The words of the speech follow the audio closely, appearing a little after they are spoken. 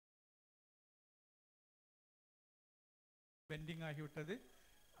Bending ஆகிவிட்டது.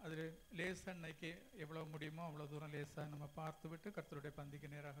 அதில் லேசாக இன்னைக்கு எவ்வளோ முடியுமோ அவ்வளோ தூரம் லேசாக நம்ம பார்த்து விட்டு கர்த்தருடைய பந்திக்கு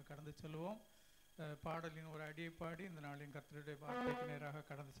நேராக கடந்து செல்வோம். பாடலின் ஒரு அடியை பாடி இந்த நாளின் கர்த்தருடைய வார்த்தைக்கு நேராக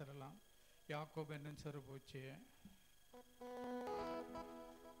கடந்து செல்லலாம். யாக்கோபு என்னும் சிறுபூச்சியே.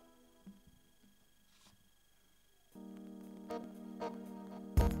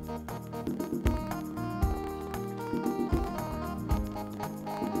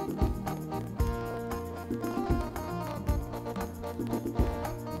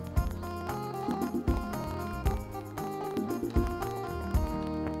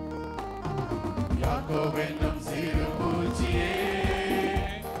 யாக்கோபென்னும் சிறு பூச்சியே,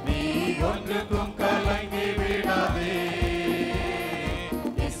 நீ ஒன்றுக்கும் கலங்கி விடாதே.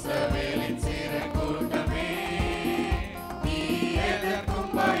 இஸ்ரவேலின் சிறு கூட்டமே, நீ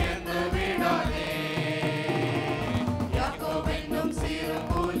எதற்கும் பயந்து விடாதே. யாக்கோபென்னும் சிறு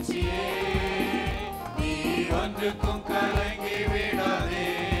பூச்சியே, நீ ஒன்றுக்கும் கலங்கி விடாதே.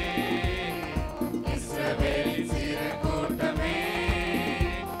 இஸ்ரவேலின் சிறு கூட்டமே,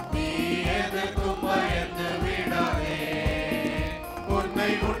 பயந்து விடாதே.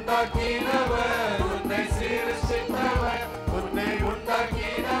 உன்னை உண்டாக்கினவர், உன்னை சிருஷ்டித்தவர், உன்னை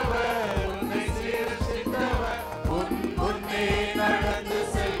உண்டாக்கினவர், உன்னை சிருஷ்டித்தவர் உன் முன்னே நடந்து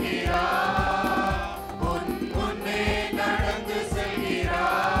செல்கிறார், உன் முன்னே நடந்து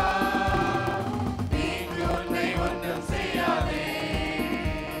செல்கிறார். தீங்கு உன்னை ஒன்றும் செய்யாதே,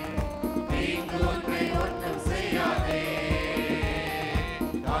 தீங்கு உன்னை ஒன்றும் செய்யாதே.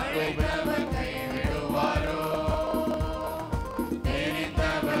 அழைத்தவர் கைவிடுவாரோ,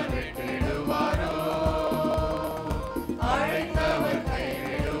 தெரிந்தவர் விட்டுடுவாரோ, அழைத்தவர்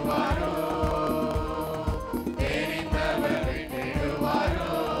கைவிடுவாரோ, தெரிந்தவர்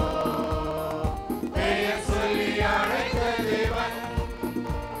விட்டுடுவாரோ. பெயர் சொல்லி அழைத்த தேவன்,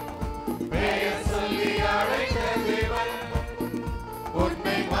 பெயர் சொல்லி அழைத்த தேவன்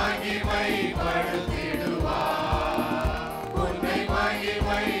உன்னை மகிமைப்படுத்திடுவார், உன்னை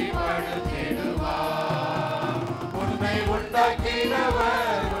மகிமைப்படுத்திடுவார். உன்னை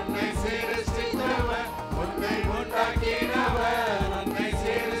உண்டாக்கினவர், உன்னை சிருஷ்டித்தவர், உன்னை உண்டாக்கினவர், உன்னை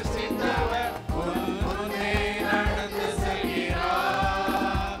சிருஷ்டித்தவர் உன் முன்னே நடந்து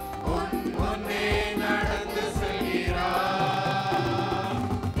செல்கிறார், உன் முன்னே நடந்து செல்கிறார்.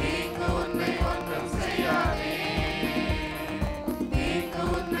 தீங்கு உன்னை ஒன்றும் செய்யாதே, தீங்கு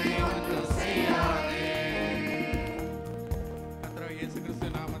உன்னை ஒன்றும் செய்யாதே. கர்த்தராகிய இயேசு கிறிஸ்து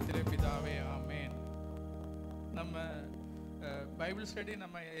நாமத்திலே பிதாவே, ஆமென். நம்ம பைபிள் ஸ்டடி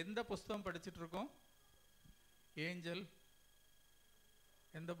நம்ம எந்த புஸ்தகம் படிச்சுட்டு இருக்கோம்? ஏஞ்சல்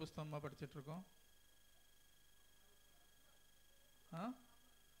எந்த புஸ்தகமா படிச்சுட்டு இருக்கோம்?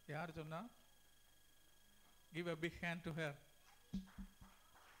 யார் சொன்னா? Give a big hand to her.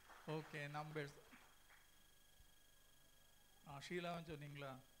 Okay, numbers. ஷீலாவும்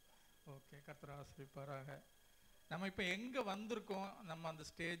சொன்னீங்களா? ஓகே, கர்த்தர் ஆசீர்வதிப்பாராக. நம்ம இப்போ எங்கே வந்திருக்கோம்? நம்ம அந்த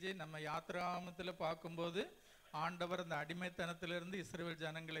ஸ்டேஜை நம்ம யாத்திராமத்தில் பார்க்கும்போது ஆண்டவர் அந்த அடிமைத்தனத்திலிருந்து இஸ்ரவேல்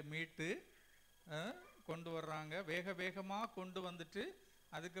ஜனங்களை மீட்டு கொண்டு வர்றாங்க. வேக வேகமாக கொண்டு வந்துட்டு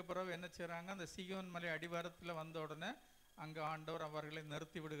அதுக்கு பிறகு என்ன செய்கிறாங்க? அந்த சீயோன் மலை அடிவாரத்தில் வந்த உடனே அங்கே ஆண்டவர் அவர்களை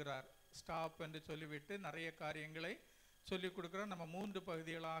நிறுத்தி விடுகிறார். ஸ்டாப் என்று சொல்லிவிட்டு நிறைய காரியங்களை சொல்லி கொடுக்குறார். நம்ம 3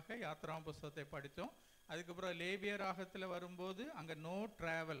 பகுதிகளாக யாத்திராம புஸ்தகத்தை படித்தோம். அதுக்கப்புறம் லேவியராகத்தில் வரும்போது அங்கே நோ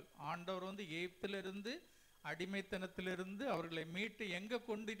ட்ராவல். ஆண்டவர் வந்து எகிப்திலிருந்து அடிமைத்தனத்திலிருந்து அவர்களை மீட்டு எங்கே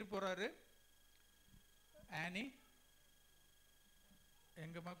கொண்டுட்டு போகிறாரு? ஆனி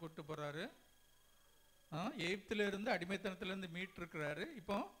எங்கம்மா கூப்பிட்டு போகிறாரு? எகிப்திலிருந்து அடிமைத்தனத்திலிருந்து மீட்டிருக்கிறாரு.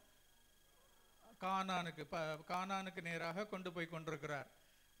 இப்போ கானானுக்கு நேராக கொண்டு போய் கொண்டிருக்கிறார்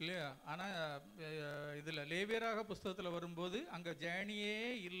இல்லையா? ஆனால் இதில் லேவியராக புஸ்தகத்தில் வரும்போது அங்கே ஜேர்னியே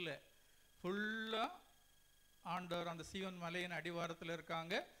இல்லை. ஃபுல்லாக ஆண்டவர் அந்த சீயோன் மலையின் அடிவாரத்தில்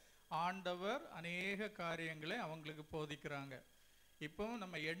இருக்காங்க. ஆண்டவர் அநேக காரியங்களை அவங்களுக்கு போதிக்கிறாங்க. இப்போ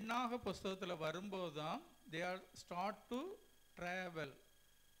நம்ம எண்ணாக புஸ்தகத்தில் வரும்போது தான் they are start to travel.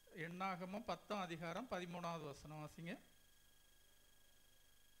 எண்ணாகமும் 10ஆம் அதிகாரம் 13வது வசனம் வாசிங்க.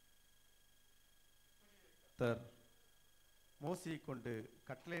 மோசையை கொண்டு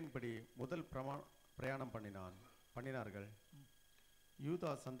கட்டளையின்படி முதல் பிரயாணம் பண்ணினார்கள்.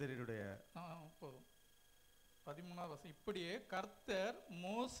 யூதா சந்ததியருடைய போதும் 13வது வசனம். இப்படியே கர்த்தர்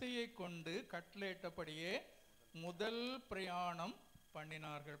மோசையை கொண்டு கட்டளையிட்டபடியே முதல் பிரயாணம்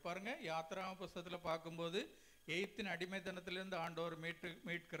பண்ணினார்கள். பாருங்க, யாத்திராம புஸ்தகத்தில் பார்க்கும்போது எகிப்தின் அடிமைத்தனத்திலிருந்து ஆண்டவர்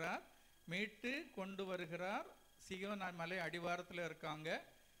மீட்கிறார், மீட்டு கொண்டு வருகிறார். சீயோன் மலை அடிவாரத்தில் இருக்காங்க.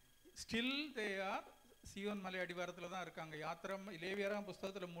 ஸ்டில் தே ஆர் சீயோன் மலை அடிவாரத்தில் தான் இருக்காங்க. லேவியராம்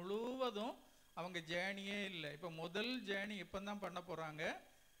புஸ்தகத்தில் முழுவதும் அவங்க ஜேர்னியே இல்லை. இப்போ முதல் ஜேர்னி இப்போ தான் பண்ண போகிறாங்க.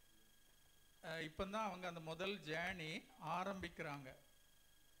 இப்போதான் அவங்க அந்த முதல் ஜேர்னி ஆரம்பிக்கிறாங்க.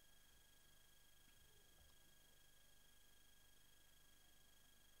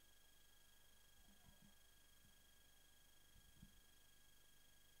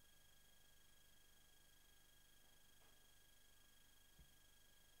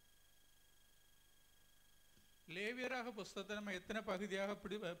 லேவியராக புஸ்தகத்தை நம்ம எத்தனை பகுதியாக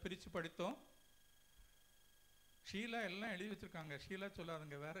பிரித்து படித்தோம்? ஷீலா எல்லாம் எழுதி வச்சிருக்காங்க. ஷீலா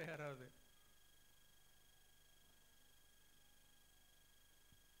சொல்லாதுங்க, வேற யாராவது.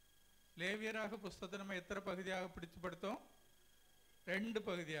 லேவியராக புஸ்தகத்தை நம்ம எத்தனை பகுதியாக பிரித்து படித்தோம்? 2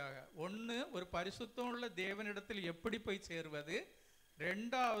 பகுதியாக. ஒன்று, ஒரு பரிசுத்தம் உள்ள தேவனிடத்தில் எப்படி போய் சேருவது.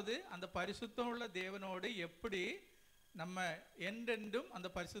 2வது, அந்த பரிசுத்தம் உள்ள தேவனோடு எப்படி நம்ம என்றென்றும் அந்த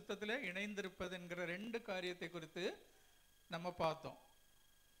பரிசுத்தத்தில் இணைந்திருப்பது என்கிற 2 காரியத்தை குறித்து நம்ம பார்த்தோம்.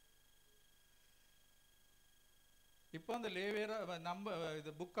 இப்போ அந்த லேவியரா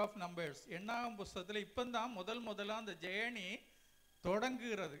இது புக் ஆஃப் நம்பர்ஸ் எண்ணாகம் புஸ்தகத்தில் இப்போ தான் முதலாக அந்த ஜேர்னி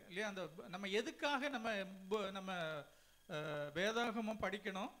தொடங்குகிறது இல்லையா? அந்த நம்ம எதுக்காக நம்ம வேதாகமம்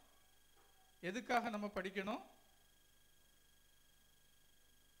படிக்கணும்? எதுக்காக நம்ம படிக்கணும்?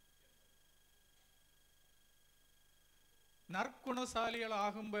 நற்குணசாலிகள்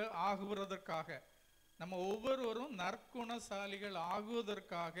ஆகுவதற்காக. நம்ம ஒவ்வொருவரும் நற்குணசாலிகள்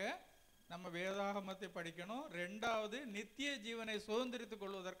ஆகுவதற்காக நம்ம வேதாகமத்தை படிக்கணும். 2வது, நித்திய ஜீவனை சுதந்திரித்துக்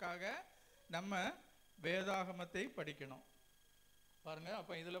கொள்வதற்காக நம்ம வேதாகமத்தை படிக்கணும். பாருங்க,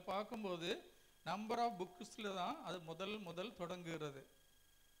 அப்போ இதில் பார்க்கும்போது நம்பர் ஆஃப் புக்ஸில் தான் அது முதல் தொடங்குகிறது.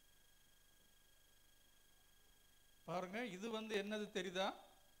 பாருங்க, இது என்னது தெரியுதா?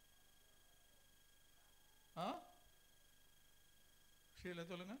 ஷீலா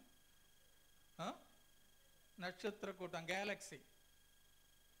சொல்லுங்க. நட்சத்திர கூட்டம், கேலக்சி.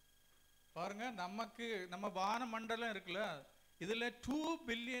 பாருங்க, நம்ம வான மண்டலம் இருக்குல்ல, இதுல 2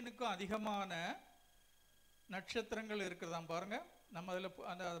 பில்லியனுக்கும் அதிகமான நட்சத்திரங்கள் இருக்குதாம். பாருங்க, நம்ம அதுல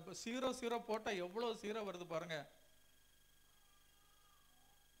அந்த 00 போட்டா எவ்வளவு 0 வருது பாருங்க.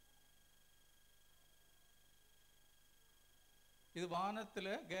 இது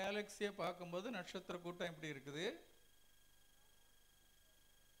வானத்துல கேலக்சியை பார்க்கும்போது நட்சத்திர கூட்டம் எப்படி இருக்குது.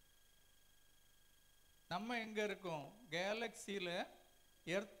 நம்ம எங்க இருக்கோம்? கேலக்சியில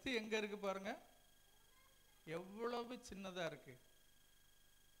எர்த் எங்க இருக்கு பாருங்க, எவ்வளவு சின்னதா இருக்கு.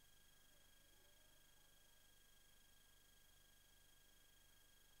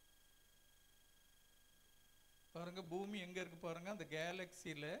 பாருங்க, பூமி எங்க இருக்கு பாருங்க. அந்த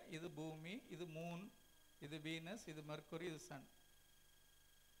கேலக்சியில இது பூமி, இது மூன், இது வீனஸ், இது மெர்க்குரி, இது சன்.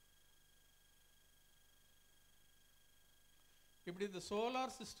 இப்படி இந்த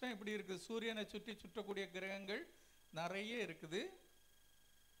சோலார் சிஸ்டம் இப்படி இருக்குது. சூரியனை சுற்றி சுற்றக்கூடிய கிரகங்கள் நிறைய இருக்குது.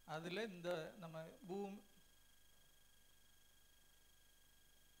 அதுல இந்த நம்ம பூமி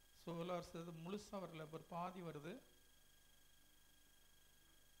சோலார் முழுசா வரல, ஒரு பாதி வருது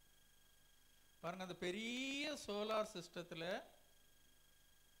பாருங்க. அந்த பெரிய சோலார் சிஸ்டத்துல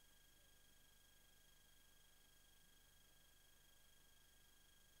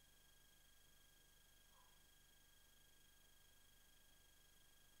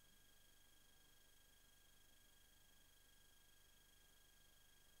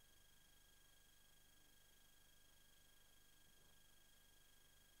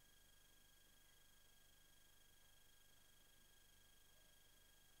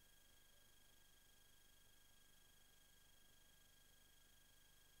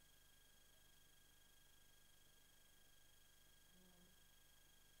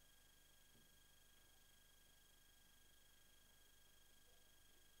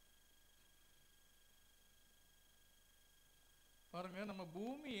பாருங்க, நம்ம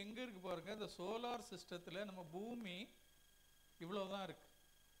பூமி எங்க இருக்கு பாருங்க. இந்த சோலார் சிஸ்டத்துல நம்ம பூமி இவ்வளவுதான் இருக்கு.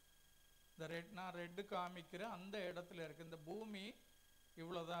 இந்த நான் ரெட்டு காமிக்கிற அந்த இடத்துல இருக்கு. இந்த பூமி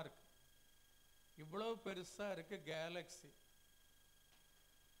இவ்வளவுதான் இருக்கு. இவ்வளவு பெருசா இருக்கு கேலக்சி.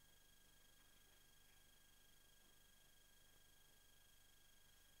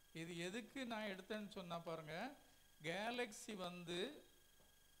 இது எதுக்கு நான் எடுத்தேன்னு சொன்னா பாருங்க, கேலக்சி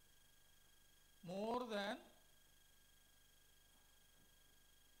மோர் தேன்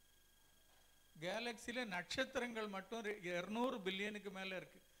கேலக்சியில நட்சத்திரங்கள் மட்டும் 200 பில்லியனுக்கு மேல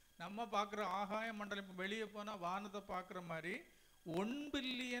இருக்கு. நம்ம பார்க்குற ஆகாய மண்டலம் இப்போ வெளியே போனால் வானத்தை பார்க்குற மாதிரி 1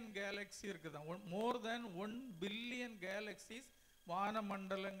 பில்லியன் கேலக்சி இருக்குதான். மோர் தேன் 1 பில்லியன் கேலக்சிஸ் வான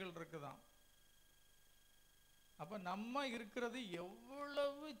மண்டலங்கள் இருக்குதான். அப்போ நம்ம இருக்கிறது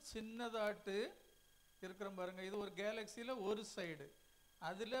எவ்வளவு சின்னதாட்டு இருக்கிறோம் பாருங்க. இது ஒரு கேலக்சியில் ஒரு சைடு,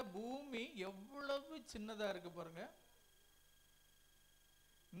 அதில் பூமி எவ்வளவு சின்னதாக இருக்கு பாருங்க.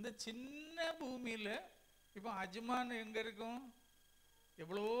 இந்த சின்ன பூமியில் இப்போ அஜ்மான் எங்கே இருக்கும்?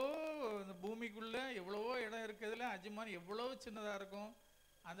 எவ்வளோ இந்த பூமி அஜ்மான் எவ்வளவு சின்னதா இருக்கும்,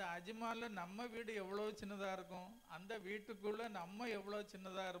 அந்த அஜ்மான்ல நம்ம வீடு எவ்வளவு சின்னதா இருக்கும், அந்த வீட்டுக்குள்ள நம்ம எவ்வளவு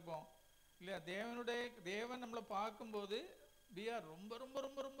சின்னதா இருப்போம் இல்லையா. தேவன் நம்மளை பார்க்கும்போது we are ரொம்ப ரொம்ப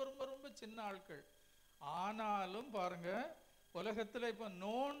ரொம்ப ரொம்ப ரொம்ப ரொம்ப சின்ன ஆட்கள். ஆனாலும் பாருங்க, உலகத்துல இப்ப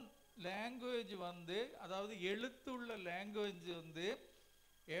நோன் லாங்குவேஜ் வந்து, அதாவது எழுத்துள்ள லாங்குவேஜ் வந்து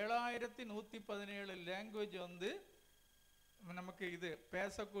 7117 லாங்குவேஜ் வந்து நமக்கு இது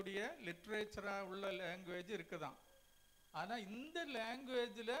பேசக்கூடிய லிட்ரேச்சரா உள்ள லாங்குவேஜ் இருக்குதான். ஆனா இந்த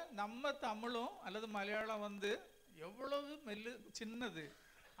லாங்குவேஜ்ல நம்ம தமிழும் அல்லது மலையாளம் வந்து எவ்வளவு சின்னது.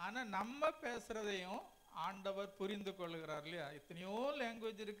 ஆனா நம்ம பேசுறதையும் ஆண்டவர் புரிந்து கொள்ளுகிறார் இல்லையா. எத்தனையோ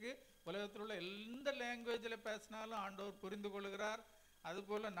லாங்குவேஜ் இருக்கு உலகத்தில் உள்ள, எந்த லாங்குவேஜ்ல பேசினாலும் ஆண்டவர் புரிந்து கொள்ளுகிறார்.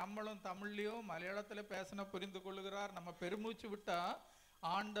 அதுபோல நம்மளும் தமிழ்லயோ மலையாளத்துல பேசினா புரிந்து கொள்ளுகிறார். நம்ம பெருமூச்சு விட்டா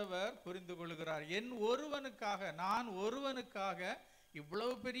ஆண்டவர் புரிந்து கொள்ளுகிறார். நான் ஒருவனுக்காக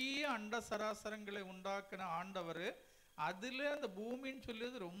இவ்வளவு பெரிய அண்ட சராசரங்களை உண்டாக்கின ஆண்டவர், அதுல அந்த பூமின்னு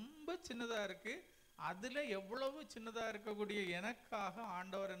சொல்லியது ரொம்ப சின்னதா இருக்கு, அதுல எவ்வளவு சின்னதா இருக்கக்கூடிய எனக்காக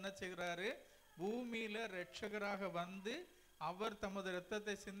ஆண்டவர் என்ன செய்கிறாரு, பூமியில இரட்சகராக வந்து அவர் தமது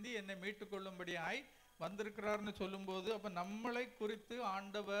இரத்தத்தை சிந்தி என்னை மீட்டுக் கொள்ளும்படியாய் வந்திருக்கிறார்னு சொல்லும்போது, அப்ப நம்மளை குறித்து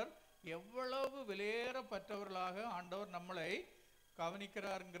ஆண்டவர் எவ்வளவு விலையேறப்பட்டவர்களாக ஆண்டவர் நம்மளை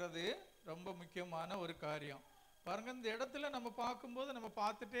கவனிக்கிறாருங்கிறது ரொம்ப முக்கியமான ஒரு காரியம். பாருங்க, இந்த இடத்துல நம்ம பார்க்கும்போது, நம்ம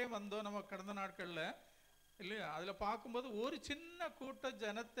பார்த்துட்டே வந்தோம் நம்ம கடந்த நாட்கள்ல இல்லையா. அதுல பார்க்கும்போது ஒரு சின்ன கூட்ட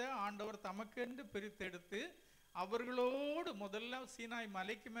ஜனத்தை ஆண்டவர் தமக்கென்று பிரித்தெடுத்து அவர்களோடு, முதல்ல சீனாய்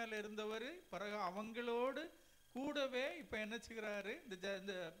மலைக்கு மேல இருந்தவர், பிறகு அவங்களோடு கூடவே இப்ப என்ன செய்கிறாரு,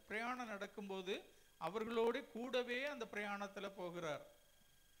 இந்த பிரயாணம் நடக்கும்போது அவர்களோடு கூடவே அந்த பிரயாணத்துல போகிறார்.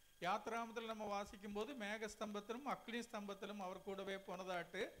 யாத்ராமத்தில் நம்ம வாசிக்கும் போது மேகஸ்தம்பத்திலும் அக்னி ஸ்தம்பத்திலும் அவர் கூடவே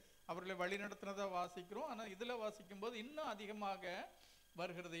போனதாட்டு அவர்களை வழி நடத்தினதா வாசிக்கிறோம். ஆனா இதுல வாசிக்கும் போது இன்னும் அதிகமாக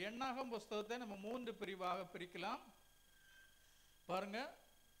வருகிறது. எண்ணாகம் புஸ்தகத்தை நம்ம 3 பிரிவாக பிரிக்கலாம். பாருங்க,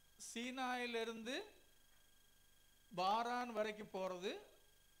 சீனாயிலிருந்து பாரான் வரைக்கும் போறது,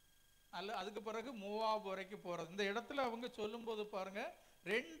 அதுக்கு பிறகு மோவாப் வரைக்கும் போறது. இந்த இடத்துல அவங்க சொல்லும் போது பாருங்க,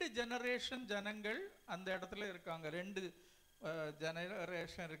 2 ஜெனரேஷன் ஜனங்கள் அந்த இடத்துல இருக்காங்க. 2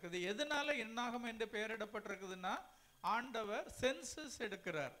 ஜெனரேஷன் இருக்குது. எதனால எண்ணாகம் என்று பெயரிடப்பட்டிருக்குதுன்னா, ஆண்டவர் சென்சஸ்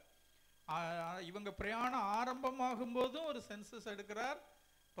எடுக்கிறார். இவங்க பிரயாணம் ஆரம்பமாகும் போதும் ஒரு சென்சஸ் எடுக்கிறார்,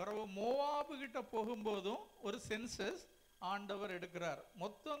 பிறகு மோவாபு கிட்ட போகும்போதும் ஒரு சென்சஸ் ஆண்டவர் எடுக்கிறார்.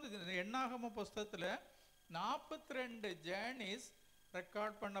 மொத்தம் எண்ணாகம புஸ்தகத்துல 42 ஜேர்னிஸ்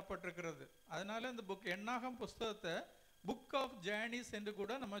ரெக்கார்ட் பண்ணப்பட்டிருக்கிறது. அதனால இந்த எண்ணாகம் புஸ்தகத்தை புக் ஆஃப் ஜேர்னிஸ் என்று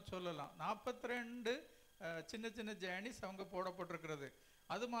கூட நம்ம சொல்லலாம். 42 சின்ன சின்ன ஜேர்னிஸ் அவங்க போடப்பட்டிருக்கிறது.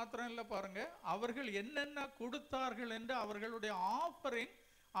 அது மாத்திரம் இல்லை, பாருங்க, அவர்கள் என்னென்ன கொடுத்தார்கள் என்று அவர்களுடைய ஆஃபரிங்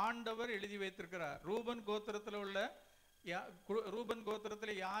ஆண்டவர் எழுதி வைத்திருக்கிறார். ரூபன்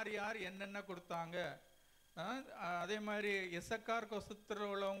கோத்திரத்தில் யார் யார் என்னென்ன கொடுத்தாங்க, அதே மாதிரி எசக்கார்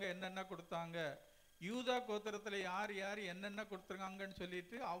கோத்திரத்தில் உள்ளவங்க என்னென்ன கொடுத்தாங்க, யூதா கோத்திரத்தில் யார் யார் என்னென்ன கொடுத்துருக்காங்கன்னு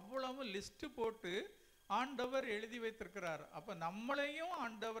சொல்லிட்டு அவ்வளவு லிஸ்ட் போட்டு ஆண்டவர் எழுதி வைத்திருக்கிறார். அப்ப நம்மளையும்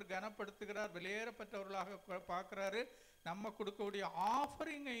ஆண்டவர் கனப்படுத்துகிறார், விலையேறப்பட்டவர்களாக பார்க்கிறாரு. நம்ம கொடுக்கக்கூடிய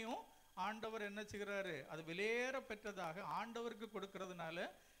ஆஃபரிங்கையும் ஆண்டவர் என்ன செய்கிறாரு, அது விலையேற பெற்றதாக ஆண்டவருக்கு கொடுக்கறதுனால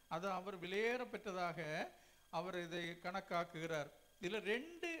அது அவர் விலையேற பெற்றதாக அவர் இதை கணக்காக்குகிறார். இதுல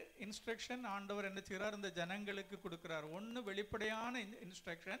 2 இன்ஸ்ட்ரக்ஷன் ஆண்டவர் என்ன செய்கிறார், இந்த ஜனங்களுக்கு கொடுக்கிறார். ஒன்று வெளிப்படையான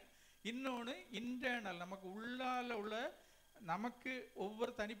இன்ஸ்ட்ரக்ஷன், இன்னொன்று இன்டர்னல், நமக்கு உள்ளால உள்ள நமக்கு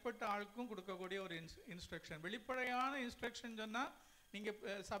ஒவ்வொரு தனிப்பட்ட ஆளுக்கும் கொடுக்கக்கூடிய ஒரு இன்ஸ்ட்ரக்ஷன். வெளிப்படையான இன்ஸ்ட்ரக்ஷன் சொன்னா, நீங்க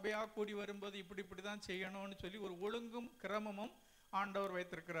சபையா கூடி வரும்போது இப்படிதான் செய்யணும்னு சொல்லி ஒரு ஒழுங்கும் கிரமமும் ஆண்டவர்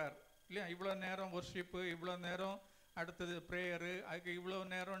வைத்திருக்கிறார் இல்லையா. இவ்வளவு நேரம் வொர்ஷிப்பு, இவ்வளவு நேரம் அடுத்தது ப்ரேயரு, அதுக்கு இவ்வளவு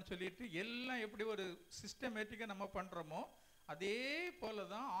நேரம்னு சொல்லிட்டு எல்லாம் எப்படி ஒரு சிஸ்டமேட்டிக்கா நம்ம பண்றோமோ அதே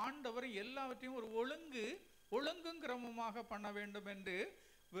போலதான் ஆண்டவர் எல்லாவற்றையும் ஒரு ஒழுங்கும் கிரமமாக பண்ண வேண்டும் என்று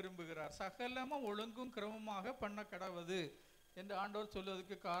விரும்புகிறார். சகலமும் ஒழுங்கும் கிரமமாக பண்ண கடவுது என்று ஆண்டவர்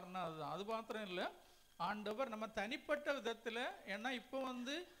சொல்வதற்கு காரணம் அதுதான். அது மாத்திரம் இல்லை, ஆண்டவர் நம்ம தனிப்பட்ட விதத்துல, ஏன்னா இப்போ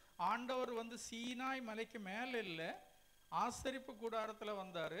ஆண்டவர் சீனாய் மலைக்கு மேல இல்லை, ஆசரிப்பு கூடாரத்துல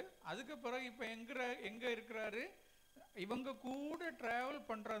வந்தாரு. அதுக்கு பிறகு இப்ப எங்க இருக்கிறாரு, இவங்க கூட டிராவல்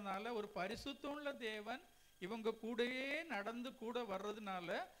பண்றதுனால ஒரு பரிசுத்தமுள்ள தேவன் இவங்க கூடயே நடந்து கூட வர்றதுனால,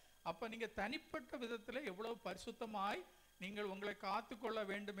 அப்ப நீங்க தனிப்பட்ட விதத்துல எவ்வளவு பரிசுத்தமாய் நீங்கள் உங்களை காத்து கொள்ள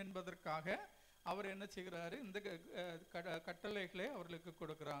வேண்டும் என்பதற்காக அவர் என்ன செய்கிறாரு, இந்த கட்டளைகளை அவர்களுக்கு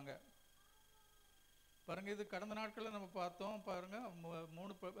கொடுக்குறாங்க. பாருங்க, இது கடந்த நாட்கள்ல நம்ம பார்த்தோம். பாருங்க,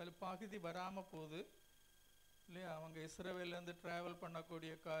 3 பகுதி வராம போகுது இல்லையா. அவங்க இஸ்ரவேல்ல இருந்து டிராவல்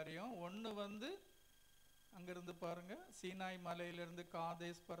பண்ணக்கூடிய காரியம் ஒன்று அங்கிருந்து பாருங்க, சீனாய் மலையிலிருந்து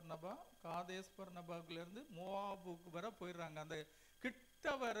காதேஸ் பர்னபாவிலிருந்து மோவாபுக்கு வர போயிடுறாங்க. அந்த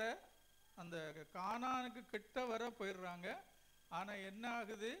கிட்ட வர அந்த கானானுக்கு கிட்ட வர போயிடுறாங்க. ஆனா என்ன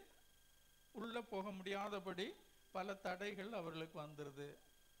ஆகுது, உள்ள போக முடியாதபடி பல தடைகள் அவர்களுக்கு வந்துருது.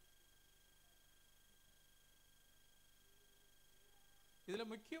 இதுல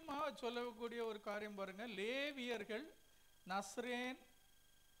முக்கியமாக சொல்லக்கூடிய ஒரு காரியம் பாருங்க, லேவியர்கள் நஸ்ரேன்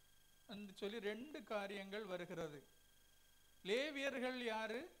என்று சொல்லி 2 காரியங்கள் வருகிறது. லேவியர்கள்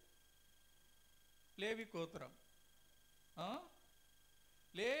யாரு? லேவி கோத்திரம்.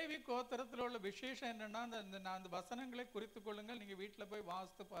 லேவி கோத்திரத்தில் உள்ள விசேஷம் என்னன்னா, அந்த வசனங்களை குறித்து கொள்ளுங்கள், நீங்க வீட்டில் போய்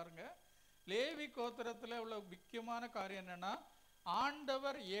வாசித்து பாருங்க. லேவி கோத்திரத்தில் உள்ள முக்கியமான காரியம் என்னன்னா,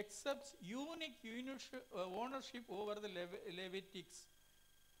 ஆண்டவர் accepts unique ownership over the Levitics,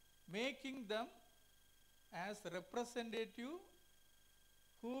 making them as representative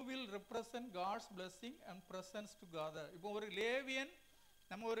who will represent God's blessing and presence to God. இப்போ ஒரு லேவியன்,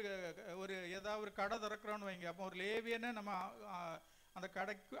 நம்ம ஒரு ஏதாவது ஒரு கடை திறக்கிறோன்னு வைங்க, அப்போ ஒரு லேவியனை நம்ம அந்த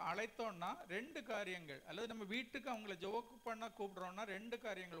கடைக்கு அழைத்தோம்னா 2 காரியங்கள், அல்லது நம்ம வீட்டுக்கு அவங்கள ஜோக்கு பண்ண கூப்பிடுறோம்னா 2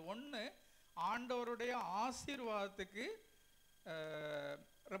 காரியங்கள். ஒன்று, ஆண்டவருடைய ஆசீர்வாதத்துக்கு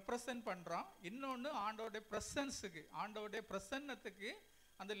ரெப்ரசன்ட் பண்ணுறான். இன்னொன்று, ஆண்டவருடைய ப்ரெசன்ஸுக்கு, ஆண்டவருடைய பிரசன்னத்துக்கு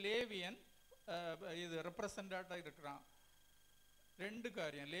அந்த லேவியன் இது ரெப்ரசன்டாக இருக்கிறான். 2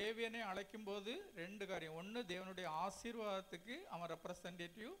 காரியம். லேவியனை அழைக்கும் போது 2 காரியம். ஒன்று, தேவனுடைய ஆசீர்வாதத்துக்கு அவன்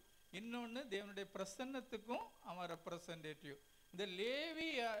ரெப்ரசன்டேட்டிவ். இன்னொன்று, தேவனுடைய பிரசன்னத்துக்கும் அவன் ரெப்ரசன்டேட்டிவ். இந்த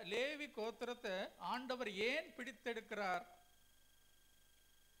லேவி கோத்திரத்தை ஆண்டவர் ஏன் பிடித்தெடுக்கிறார்?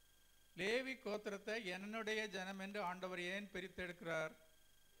 லேவி கோத்திரத்தை என்னுடைய ஜனம் என்று ஆண்டவர் ஏன் பிரித்தெடுக்கிறார்?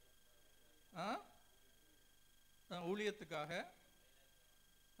 ஊழியத்துக்காக.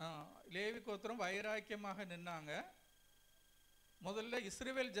 லேவி கோத்திரம் வைராக்கியமாக நின்னாங்க. முதல்ல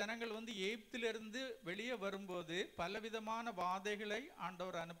இஸ்ரவேல் ஜனங்கள் எகிப்திலிருந்து வெளியே வரும்போது பலவிதமான வாதைகளை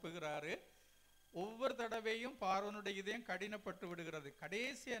ஆண்டவர் அனுப்புகிறாரு. ஒவ்வொரு தடவையும் பார்வோனுடைய இதயம் கடினப்பட்டு விடுகிறது.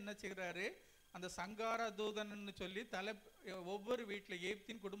 கடைசி என்ன செய்கிறாரு, அந்த சங்கார தூதன் சொல்லி ஒவ்வொரு வீட்டில்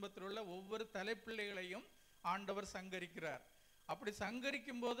எகிப்தின் குடும்பத்தில் உள்ள ஒவ்வொரு தலைப்பிள்ளைகளையும் ஆண்டவர் சங்கரிக்கிறார். அப்படி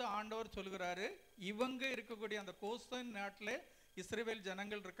சங்கரிக்கும் போது ஆண்டவர் சொல்கிறாரு, இவங்க இருக்கக்கூடிய அந்த கோஸ்தன் நாட்டில் இஸ்ரவேல்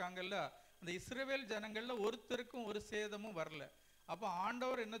ஜனங்கள் இருக்காங்கல்ல, அந்த இஸ்ரவேல் ஜனங்கள்ல ஒருத்தருக்கும் ஒரு சேதமும் வரல. அப்போ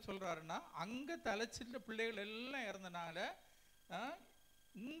ஆண்டவர் என்ன சொல்றாருன்னா, அங்க தலைச்சிட்ட பிள்ளைகள் எல்லாம் இறந்தனால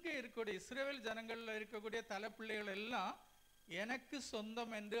இங்க இருக்கக்கூடிய இஸ்ரவேல் ஜனங்கள்ல இருக்கக்கூடிய தலைப்பிள்ளைகள் எல்லாம் எனக்கு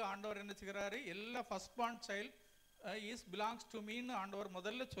சொந்தம் என்று ஆண்டவர் என்ன செய்கிறாரு, எல்லா first born child is belongs to மீன்னு ஆண்டவர்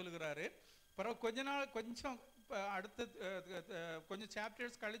முதல்ல சொல்லுகிறாரு. பிறகு கொஞ்சம் அடுத்த கொஞ்சம்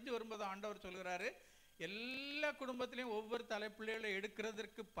சாப்டர்ஸ் கழிஞ்சு வரும்போது ஆண்டவர் சொல்கிறாரு, எல்லா குடும்பத்திலையும் ஒவ்வொரு தலைப்பிள்ளைகளை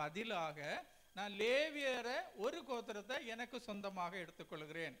எடுக்கிறதுக்கு பதிலாக நான் லேவியரை ஒரு கோத்திரத்தை எனக்கு சொந்தமாக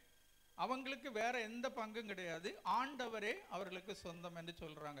எடுத்துக்கொள்கிறேன், அவங்களுக்கு வேற எந்த பங்கும் கிடையாது, ஆண்டவரே அவர்களுக்கு சொந்தம் என்று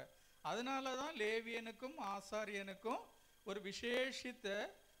சொல்றாங்க. அதனால தான் லேவியனுக்கும் ஆசாரியனுக்கும் ஒரு விசேஷித்த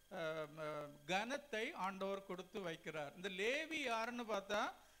கனத்தை ஆண்டவர் கொடுத்து வைக்கிறார். இந்த லேவி யாருன்னு பார்த்தா,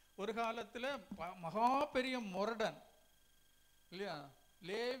 ஒரு காலத்துல மகா பெரிய முரடன் இல்லையா.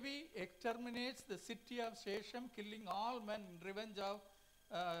 லேவி எக்ஸ்டர்மினேட்ஸ் த சிட்டி ஆஃப் சேஷம், killing all men in revenge of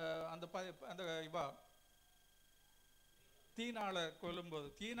அந்த இவா தீனாளை கொல்லும்போது,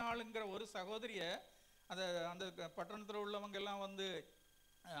 தீனாளுங்கிற ஒரு சகோதரிய அந்த அந்த பட்டணத்தில் உள்ளவங்க எல்லாம்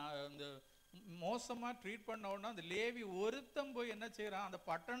அந்த மோசமாக ட்ரீட் பண்ண உடனே அந்த லேவி ஒருத்தம் போய் என்ன செய்கிறான், அந்த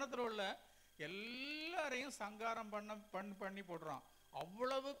பட்டணத்தில் உள்ள எல்லாரையும் சங்காரம் பண்ணி போடுறான்.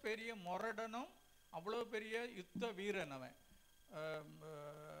 அவ்வளவு பெரிய முரடனும் அவ்வளவு பெரிய யுத்த வீரன் அவன்,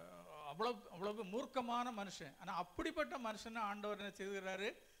 அவ்வளவு மூர்க்கமான மனுஷன். ஆனால் அப்படிப்பட்ட மனுஷனை ஆண்டவர் என்ன செய்கிறாரு,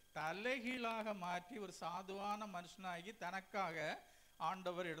 தலைகீழாக மாற்றி ஒரு சாதுவான மனுஷனாகி தனக்காக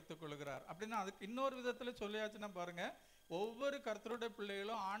ஆண்டவர் எடுத்துக்கொள்கிறார். அப்படின்னா அதுக்கு இன்னொரு விதத்தில் சொல்லியாச்சுன்னா பாருங்க, ஒவ்வொரு கர்த்தருடைய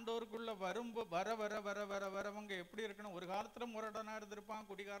பிள்ளைகளும் ஆண்டவருக்குள்ள வர வர வர வர வரவங்க எப்படி இருக்கணும். ஒரு காலத்துல முரடனா இருந்திருப்பான்,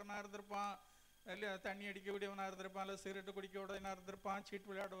 குடிகாரனா இருந்திருப்பான், இல்லையா தண்ணி அடிக்கக்கூடியவனா இருந்திருப்பான், இல்லை சிகரெட்டு குடிக்கக்கூடியவனா இருந்திருப்பான், சீட்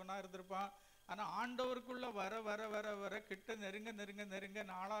விளையாடுவனா இருந்திருப்பான். ஆனா ஆண்டவருக்குள்ள வர வர வர வர கிட்ட நெருங்க நெருங்க நெருங்க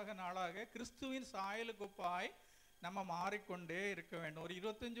நாளாக நாளாக கிறிஸ்துவின் சாயலுக்கு ஒப்பாய் நம்ம மாறிக்கொண்டே இருக்க வேண்டும். ஒரு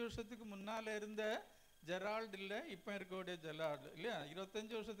 25 வருஷத்துக்கு முன்னால இருந்த ஜெரால்டு இல்லை, இப்போ இருக்கக்கூடிய ஜெரால்டு இல்லையா.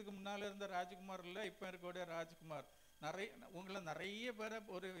 25 வருஷத்துக்கு முன்னால இருந்த ராஜ்குமார் இல்லை, இப்போ இருக்கக்கூடிய ராஜ்குமார். நிறைய பேரை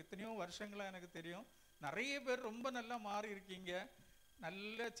ஒரு எத்தனையோ வருஷங்களா எனக்கு தெரியும், நிறைய பேர் ரொம்ப நல்லா மாறி இருக்கீங்க,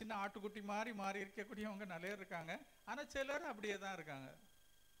 நல்ல சின்ன ஆட்டுக்குட்டி மாறி இருக்கக்கூடியவங்க நிறைய இருக்காங்க. ஆனா சிலர் அப்படியே தான் இருக்காங்க.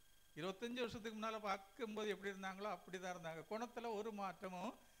 25 வருஷத்துக்கு முன்னால பார்க்கும்போது எப்படி இருந்தாங்களோ அப்படிதான் இருந்தாங்க. குணத்துல ஒரு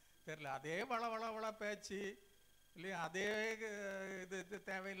மாற்றமும் தெரியல. அதே வள பேச்சு இல்லையா, அதே இது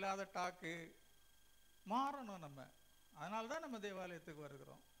தேவையில்லாத டாக்கு. மாறணும் நம்ம. அதனால்தான் நம்ம தேவாலயத்துக்கு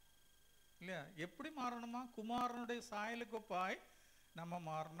வருகிறோம் இல்லையா. எப்படி மாறணுமா, குமாரனுடைய சாயலுக்கு ஒப்பாய் நம்ம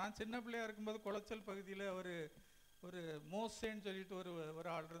மாறணும். நான் சின்ன பிள்ளையா இருக்கும்போது குளச்சல் பகுதியில் ஒரு ஒரு மோசேன்னு சொல்லிட்டு ஒரு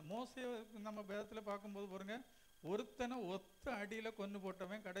ஆள் மோசே நம்ம வேதத்தில் பார்க்கும்போது பாருங்க, ஒருத்தனை ஒத்த அடியில் கொன்று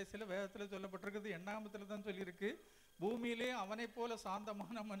போட்டவன் கடைசியில் வேதத்தில் சொல்லப்பட்டிருக்குது, எண்ணாமத்தில் தான் சொல்லியிருக்கு, பூமியிலே அவனை போல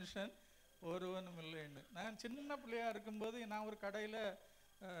சாந்தமான மனுஷன் ஒருவனும் இல்லைன்னு. நான் சின்ன பிள்ளையா இருக்கும்போது நான் ஒரு கடையில்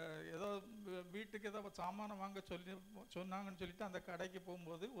ஏதோ வீட்டுக்கு ஏதோ சாமானை வாங்க சொன்னாங்கன்னு சொல்லிட்டு அந்த கடைக்கு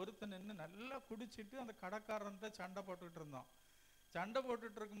போகும்போது ஒருத்தன் நின்று நல்லா குடிச்சிட்டு அந்த கடைக்காரன்ட்ட சண்டை போட்டுக்கிட்டு இருந்தோம். சண்டை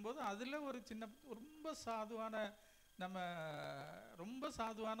போட்டுட்டு இருக்கும்போது அதில் ஒரு சின்ன ரொம்ப சாதுவான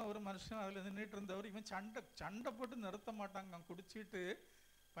ஒரு மனுஷன் அதில் நின்றுட்டு இருந்தவர். இவன் சண்டை போட்டு நிறுத்த மாட்டாங்க, குடிச்சிட்டு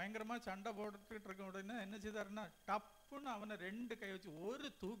பயங்கரமாக சண்டை போட்டுக்கிட்டு இருக்க உடனே என்ன செய்தாருன்னா டப்புன்னு அவனை 2 கை வச்சு ஒரு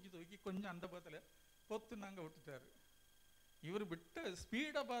தூக்கி கொஞ்சம் அந்த பக்கத்தில் பொத்து நாங்கள் விட்டுட்டாரு. இவர் விட்ட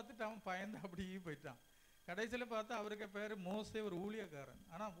ஸ்பீடை பார்த்துட்டு அவன் பயந்து அப்படியே போயிட்டான். கடைசியில் பார்த்தா அவருக்கு பேர் மோசே, ஒரு ஊழியக்காரன்.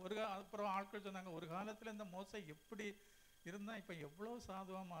 ஆனால் அப்புறம் ஆட்கள் சொன்னாங்க, ஒரு காலத்தில் இந்த மோசை எப்படி இருந்தால் இப்போ எவ்வளோ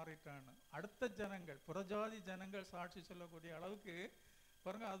சாதுவாக மாறிட்டான்னு. அடுத்த ஜனங்கள், புறஜாதி ஜனங்கள் சாட்சி சொல்லக்கூடிய அளவுக்கு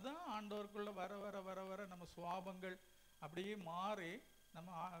பாருங்க. அதுதான் ஆண்டவருக்குள்ள வர வர வர வர நம்ம சுவாபங்கள் அப்படியே மாறி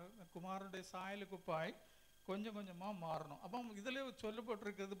நம்ம குமாரனுடைய சாயலுக்குப்பாய் கொஞ்சம் கொஞ்சமாக மாறணும். அப்போ இதில்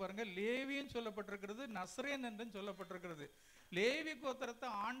சொல்லப்பட்டிருக்கிறது பாருங்க, லேவியும் சொல்லப்பட்டிருக்கிறது, நசரேன் என்றும் சொல்லப்பட்டிருக்கிறது. லேவி கோத்திரத்தை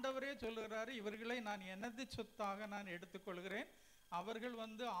ஆண்டவரே சொல்லுகிறாரு, இவர்களை நான் எனது சொத்தாக நான் எடுத்துக்கொள்கிறேன், அவர்கள்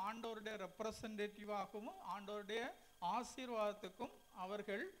ஆண்டவருடைய ரெப்ரசன்டேட்டிவாகவும் ஆண்டவருடைய ஆசீர்வாதத்துக்கும்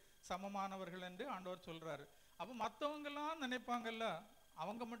அவர்கள் சமமானவர்கள் என்று ஆண்டவர் சொல்றாரு. அப்போ மற்றவங்கெல்லாம் நினைப்பாங்கல்ல,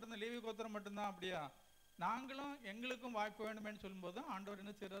 அவங்க மட்டும்தான், லேவி கோத்திரம் மட்டும்தான் அப்படியா, நாங்களும் எங்களுக்கும் வாய்ப்பு வேணுமேன்னு சொல்லும்போது ஆண்டவர்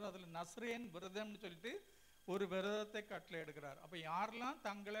என்ன செய்யறாரு, அதில் நஸ்ரேன் விரதம்னு சொல்லிட்டு ஒரு விரதத்தை கட்டளை எடுக்கிறார். அப்போ யாரெல்லாம்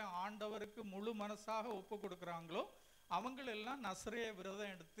தங்களை ஆண்டவருக்கு முழு மனசாக ஒப்பு கொடுக்குறாங்களோ அவங்களெல்லாம் நஸ்ரே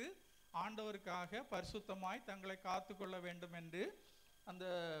விரதம் எடுத்து ஆண்டவருக்காக பரிசுத்தமாய் தங்களை காத்து கொள்ள வேண்டும் என்று அந்த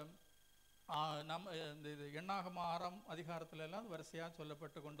நம்ம இது எண்ணாகம 6ஆம் அதிகாரத்துல எல்லாம் வரிசையாக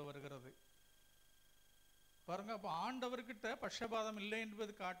சொல்லப்பட்டு கொண்டு வருகிறது பாருங்க. அப்போ ஆண்டவர்கிட்ட பட்சபாதம் இல்லை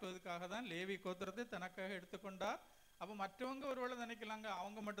என்பது காட்டுவதற்காக தான் லேவி கோத்திரத்தை தனக்காக எடுத்துக்கொண்டார். அப்போ மற்றவங்க ஒருவேளை நினைக்கலாங்க,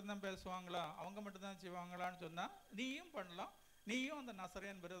 அவங்க மட்டும்தான் பேசுவாங்களா, அவங்க மட்டும்தான் செய்வாங்களான்னு சொன்னால் நீயும் பண்ணலாம், நீயும் அந்த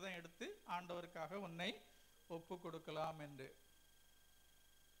நசரேன் விரதம் எடுத்து ஆண்டவருக்காக உன்னை ஒப்பு கொடுக்கலாம் என்று.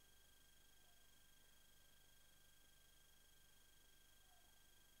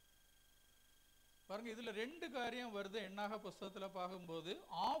 பாருங்க, இதுல 2 காரியம் வருது எண்ணாக புஸ்தகத்துல பார்க்கும்போது,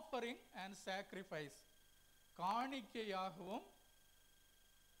 ஆஃபரிங் அண்ட் சாக்ரிஃபைஸ், காணிக்கையாகவும்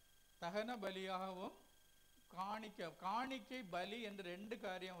தகன பலியாகவும் காணிக்கை பலி என்று 2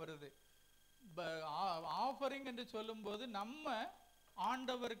 காரியம் வருது. ஆஃபரிங் என்று சொல்லும்போது நம்ம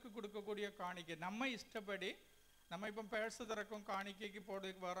ஆண்டவருக்கு கொடுக்கக்கூடிய காணிக்கை, நம்ம இஷ்டப்படி நம்ம இப்போ பேர்ஸ் திறக்கும், காணிக்கைக்கு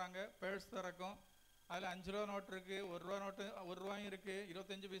போடுறதுக்கு வராங்க, பேர்ஸ் திறக்கும், அதில் 5 ரூபா நோட்டு இருக்குது, 1 ரூபா நோட்டு, 1 ரூபாயும் இருக்குது,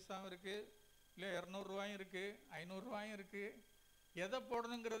 25 பைசாவும் இருக்குது, இல்லை 200 ரூபாயும் இருக்குது, 500 ரூபாயும் இருக்குது. எதை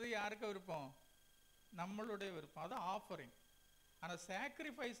போடணுங்கிறது யாருக்கு விருப்பம்? நம்மளுடைய விருப்பம், அது ஆஃபரிங். ஆனால்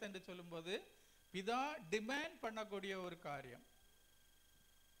சாக்ரிஃபைஸ் என்று சொல்லும்போது பிதா டிமாண்ட் பண்ணக்கூடிய ஒரு காரியம்,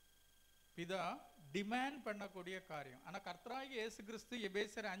 பிதா டிமாண்ட் பண்ணக்கூடிய காரியம். ஆனால் கர்த்தராகிய இயேசு கிறிஸ்து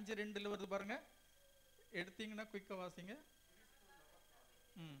எபேசியர் 5:2 வருது பாருங்க, எடுத்தீங்கன்னா குயிக்கா வாசிங்க.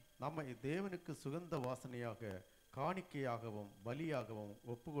 நம்மை தேவனுக்கு சுகந்த வாசனையாக காணிக்கையாகவும் பலியாகவும்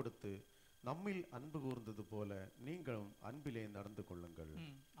ஒப்பு கொடுத்து நம்மில் அன்பு கூர்ந்தது போல நீங்களும் அன்பிலே நடந்து கொள்ளுங்கள்.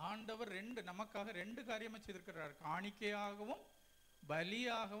 ஆண்டவர் நமக்காக 2 காரியமா செய்திருக்கிறார், காணிக்கையாகவும்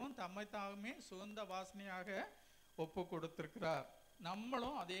பலியாகவும் தம்மை தாமே சுகந்த வாசனையாக ஒப்பு கொடுத்திருக்கிறார்.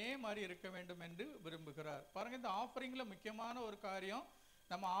 நம்மளும் அதே மாதிரி இருக்க வேண்டும் என்று விரும்புகிறார். பாருங்க, இந்த ஆஃபரிங்ல முக்கியமான ஒரு காரியம்,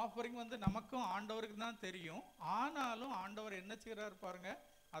 நம்ம ஆஃபரிங் நமக்கும் ஆண்டவருக்கு தான் தெரியும், ஆனாலும் ஆண்டவர் என்ன செய்கிறார் பாருங்க,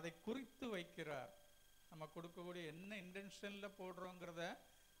 அதை குறித்து வைக்கிறார். நம்ம கொடுக்கக்கூடிய என்ன இன்டென்ஷன்ல போடுறோங்கிறத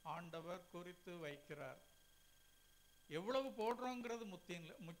ஆண்டவர் குறித்து வைக்கிறார். எவ்வளவு போடுறோங்கிறது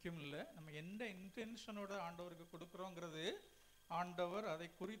முக்கியம் இல்லை, நம்ம எந்த இன்டென்ஷனோட ஆண்டவருக்கு கொடுக்குறோங்கிறது ஆண்டவர் அதை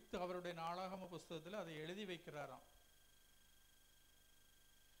குறித்து அவருடைய நாளாகம புஸ்தகத்தில் அதை எழுதி வைக்கிறாராம்.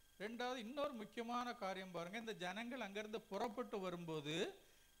 2வது இன்னொரு முக்கியமான காரியம் பாருங்க, இந்த ஜனங்கள் அங்கிருந்து புறப்பட்டு வரும்போது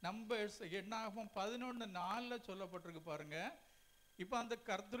நம்ம எண்ணாகமம் 11:4 சொல்லப்பட்டிருக்கு பாருங்க. இப்போ அந்த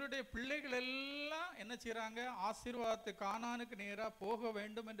கர்த்தருடைய பிள்ளைகள் எல்லாம் என்ன செய்யறாங்க, ஆசீர்வாதத்து கானானுக்கு நேராக போக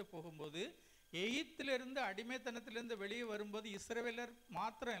வேண்டும் என்று போகும்போது, எகிப்திலிருந்து அடிமைத்தனத்திலிருந்து வெளியே வரும்போது இஸ்ரவேலர்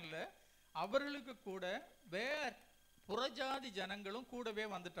மாத்திரம் இல்லை, அவர்களுக்கு கூட புறஜாதி ஜனங்களும் கூடவே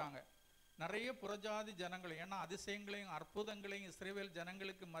வந்துட்டாங்க. நிறைய புறஜாதி ஜனங்கள், ஏன்னா அதிசயங்களையும் அற்புதங்களையும் இஸ்ரவேல்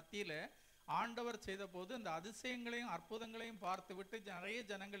ஜனங்களுக்கு மத்தியில் ஆண்டவர் செய்த போது அந்த அதிசயங்களையும் அற்புதங்களையும் பார்த்து விட்டு நிறைய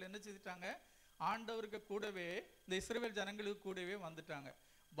ஜனங்கள் என்ன செய்துட்டாங்க, ஆண்டவருக்கு கூடவே இந்த இஸ்ரவேல் ஜனங்களுக்கு கூடவே வந்துட்டாங்க.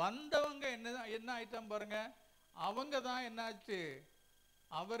 வந்தவங்க என்ன ஆயிட்டான் பாருங்க, அவங்க தான் என்னாச்சு,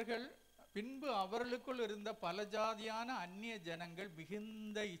 அவர்கள் பின்பு அவர்களுக்குள் இருந்த பல ஜாதியான அந்நிய ஜனங்கள்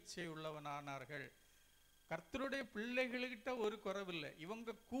மிகுந்த இச்சை உள்ளவனானார்கள். கர்த்தருடைய பிள்ளைகள்கிட்ட ஒரு குறைவில்லை.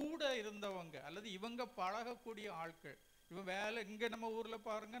 இவங்க கூட இருந்தவங்க அல்லது இவங்க பழகக்கூடிய ஆட்கள். இவன் வேலை இங்கே நம்ம ஊரில்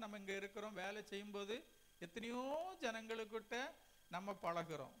பாருங்க, நம்ம இங்கே இருக்கிறோம், வேலை செய்யும்போது எத்தனையோ ஜனங்களுக்கிட்ட நம்ம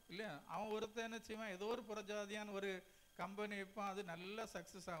பழகிறோம் இல்லையா? அவன் ஒருத்தன் என்ன செய்வான், ஏதோ ஒரு புறஜாதியான ஒரு கம்பெனி வைப்பான், அது நல்லா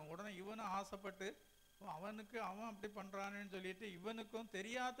சக்ஸஸ் ஆகும். உடனே இவனும் ஆசைப்பட்டு அவன் அப்படி பண்ணுறான்னு சொல்லிட்டு இவனுக்கும்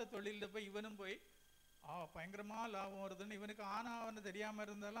தெரியாத தொழிலில் போய் இவனும் போய் பயங்கரமாக லாபம் வருதுன்னு இவனுக்கு அவனு தெரியாமல்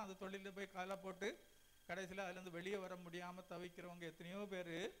இருந்தாலும் அந்த தொழிலில் போய் காலை போட்டு கடைசியில் அதுலேருந்து வெளியே வர முடியாமல் தவிக்கிறவங்க எத்தனையோ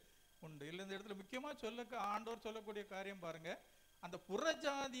பேர் உண்டு. இல்லை இந்த இடத்துல முக்கியமாக ஆண்டவர் சொல்லக்கூடிய காரியம் பாருங்க, அந்த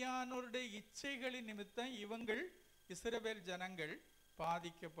புறஜாதியானோருடைய இச்சைகளின் நிமித்தம் இவங்கள் இஸ்ரவேல் ஜனங்கள்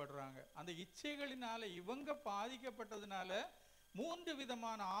பாதிக்கப்படுறாங்க. அந்த இச்சைகளினால இவங்க பாதிக்கப்பட்டதுனால 3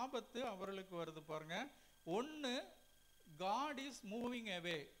 விதமான ஆபத்து அவர்களுக்கு வருது பாருங்க. ஒன்று, God is moving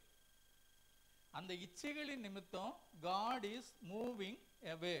away. அந்த இச்சைகளின் நிமித்தம் God is moving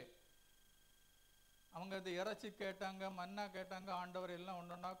away. அவங்க அது இறைச்சி கேட்டாங்க, மன்னா கேட்டாங்க, ஆண்டவர் எல்லாம்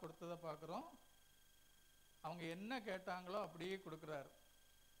ஒன்றொன்னா கொடுத்ததை பார்க்குறோம். அவங்க என்ன கேட்டாங்களோ அப்படியே கொடுக்குறாரு.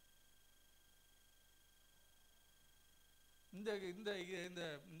 இந்த இந்த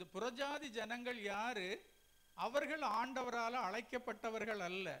இந்த புறஜாதி ஜனங்கள் யாரு? அவர்கள் ஆண்டவரால் அழைக்கப்பட்டவர்கள்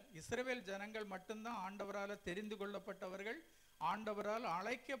அல்ல. இஸ்ரவேல் ஜனங்கள் மட்டும்தான் ஆண்டவரால் தெரிந்து கொள்ளப்பட்டவர்கள், ஆண்டவரால்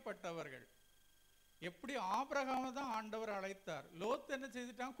அழைக்கப்பட்டவர்கள். எப்படி ஆபிரகாமை தான் ஆண்டவர் அழைத்தார். லோத் என்ன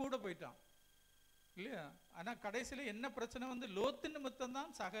செய்துட்டான்? கூட போயிட்டான் இல்லையா? ஆனால் கடைசியில் என்ன பிரச்சனை வந்து, லோத்து நிமித்தம்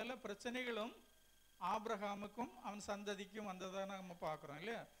தான் சகல பிரச்சனைகளும் ஆபிரகாமுக்கும் அவன் சந்ததிக்கும் வந்ததாக நம்ம பார்க்குறோம்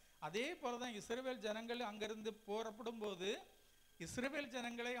இல்லையா? அதே போல தான் இஸ்ரவேல் ஜனங்கள் அங்கிருந்து புறப்படும் போது இஸ்ரவேல்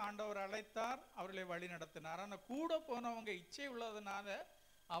ஜனங்களை ஆண்டவர் அழைத்தார், அவர்களை வழி நடத்தினார். ஆனால் கூட போனவங்க இச்சை உள்ளதுனால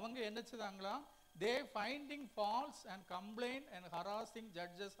அவங்க என்ன செய்தாங்களாம்? தே finding falls and complaint and harassing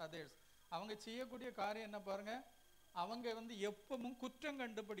judges others. அவங்க செய்யக்கூடிய காரியம் என்ன பாருங்க, அவங்க வந்து எப்பவும் குற்றம்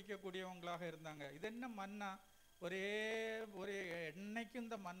கண்டுபிடிக்கக்கூடியவங்களாக இருந்தாங்க. இது என்ன மன்னா, ஒரே என்னைக்கும்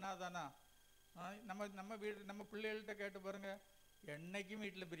இந்த மன்னா தானா? நம்ம வீடு நம்ம பிள்ளைகள்கிட்ட கேட்டு பாருங்க, என்னைக்கும்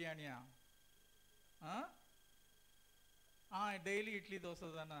வீட்டில் பிரியாணியா? டெய்லி இட்லி தோசை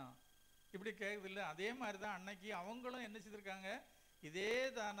தானா? இப்படி கேட்குது இல்லை? அதே மாதிரி தான் அன்னைக்கு அவங்களும் என்ன செய்திருக்காங்க, இதே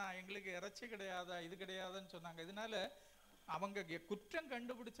தானா, எங்களுக்கு இறைச்சி கிடையாதா, இது கிடையாதுன்னு சொன்னாங்க. இதனால அவங்க குற்றம்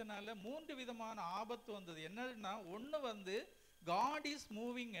கண்டுபிடிச்சனால 3 விதமான ஆபத்து வந்தது. என்னன்னா, ஒன்று வந்து God is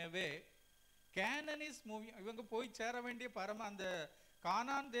moving away, Canaan is moving. இவங்க போய் சேர வேண்டிய அந்த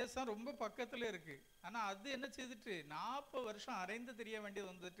கானான் தேசம் ரொம்ப பக்கத்தில் இருக்கு. ஆனால் அது என்ன செய்துட்டு 40 வருஷம் அரைந்து தெரிய வேண்டியது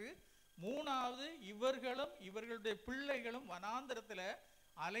வந்துட்டு, 3வது இவர்களும் இவர்களுடைய பிள்ளைகளும் வனாந்திரத்தில்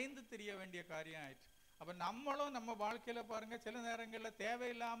அலைந்து தெரிய வேண்டிய காரியம் ஆயிடுச்சு. அப்போ நம்மளும் நம்ம வாழ்க்கையில் பாருங்க, சில நேரங்களில்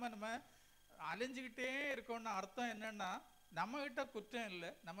தேவையில்லாமல் நம்ம அலைஞ்சிக்கிட்டே இருக்கோம்னு அர்த்தம் என்னன்னா, நம்மகிட்ட குற்றம் இல்லை,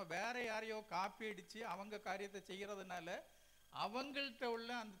 நம்ம வேற யாரையோ காப்பி அடித்து அவங்க காரியத்தை செய்கிறதுனால அவங்கள்ட்ட உள்ள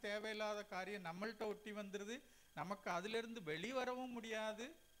அந்த தேவையில்லாத காரியம் நம்மள்கிட்ட ஒட்டி வந்துடுது. நமக்கு அதிலிருந்து வெளிவரவும் முடியாது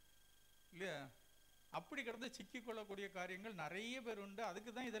இல்லையா? அப்படி கிடந்து சிக்கிக்கொள்ளக்கூடிய காரியங்கள் நிறைய பேர் உண்டு.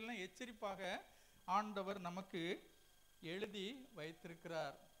 அதுக்கு தான் இதெல்லாம் எச்சரிப்பாக ஆண்டவர் நமக்கு எழுதி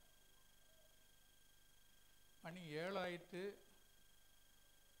வைத்திருக்கிறார். மணி 7 ஆயிட்டு.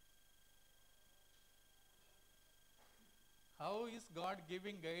 How is God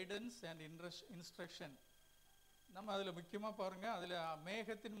giving guidance and instruction? நம்ம அதில் முக்கியமாக பாருங்கள், அதில்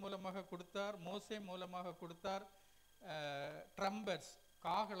மேகத்தின் மூலமாக கொடுத்தார், மோசே மூலமாக கொடுத்தார், ட்ரம்பட்ஸ்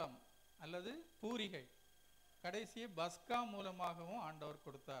காகலம் அல்லது பூரிகை, கடைசியை பஸ்கா மூலமாகவும் ஆண்டவர்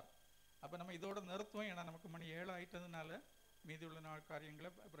கொடுத்தார். அப்போ நம்ம இதோட நிறுத்துவோம், ஏன்னா நமக்கு மணி 7 ஆயிட்டதுனால மீதி உள்ள நாள்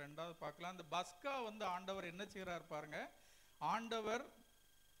காரியங்களை இப்போ 2வது பார்க்கலாம். அந்த பஸ்கா வந்து ஆண்டவர் என்ன செய்கிறார் பாருங்க. ஆண்டவர்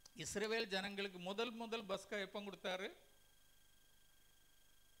இஸ்ரவேல் ஜனங்களுக்கு முதல் பஸ்கா எப்போ கொடுத்தாரு?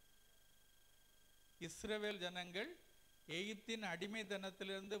 இஸ்ரவேல் ஜனங்கள் எகிப்தின்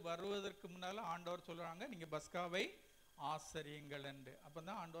அடிமைத்தனத்திலிருந்து வருவதற்கு முன்னால் ஆண்டவர் சொல்கிறாங்க, நீங்கள் பஸ்காவை ஆசரியுங்கள் என்று. அப்போ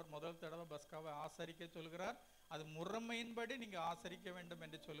தான் ஆண்டவர் முதல் தடவை பஸ்காவை ஆசரிக்க சொல்கிறார். அது முறைமையின்படி நீங்கள் ஆசரிக்க வேண்டும்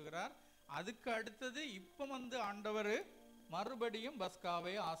என்று சொல்கிறார். அதுக்கு அடுத்தது இப்போ வந்து ஆண்டவர் மறுபடியும்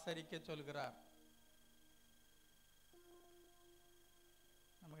பஸ்காவை ஆசரிக்க சொல்கிறார்.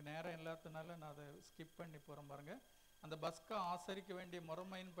 நமக்கு நேரம் இல்லாததுனால நான் அதை ஸ்கிப் பண்ணி போகிறேன் பாருங்க. அந்த பஸ்கா ஆசரிக்க வேண்டிய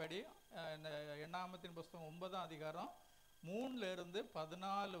முறைமையின்படி எண்ணாகமத்தின் புஸ்தகம் 9ஆம் அதிகாரம் 3 -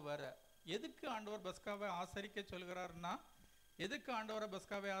 14 வரை. எதுக்கு ஆண்டவர் பஸ்காவை ஆசரிக்க சொல்கிறார்னா, எதுக்கு ஆண்டவரை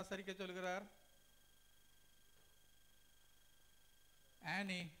பஸ்காவை ஆசரிக்க சொல்கிறார்?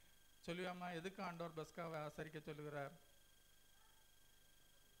 ஆனி சொல்லுவாமா, எதுக்கு ஆண்டவர் பஸ்காவை ஆசரிக்க சொல்லுகிறார்?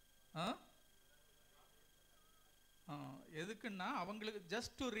 எதுக்குன்னா, அவங்களுக்கு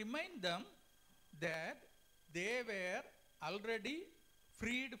just to remind them that they were already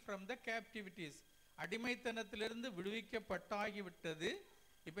freed from the captivities. அடிமைத்தனத்திலிருந்து விடுவிக்கப்பட்டாகிவிட்டது.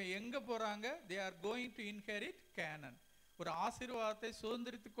 இப்போ எங்க போறாங்க? they are going to inherit Canaan. ஒரு ஆசீர்வாதத்தை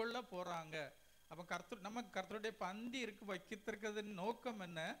சுதந்திரித்து கொள்ள போறாங்க. அப்ப கர்த்தருடைய பந்தி இருக்கு வைக்கிறதுக்கு நோக்கம்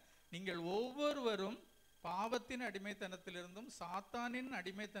என்ன? நீங்கள் ஒவ்வொருவரும் பாவத்தின் அடிமைத்தனத்திலிருந்தும் சாத்தானின்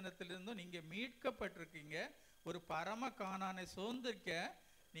அடிமைத்தனத்திலிருந்தும் நீங்க மீட்கப்பட்டிருக்கீங்க. ஒரு பரம கானானை சுதந்திரிக்க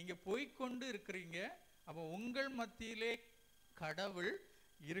நீங்க போய்கொண்டு இருக்கிறீங்க. அப்ப உங்கள் மத்தியிலே கடவுள்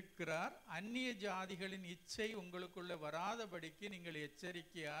இருக்கிறார். அந்நிய ஜாதிகளின் இச்சை உங்களுக்குள்ள வராதபடிக்கு நீங்கள்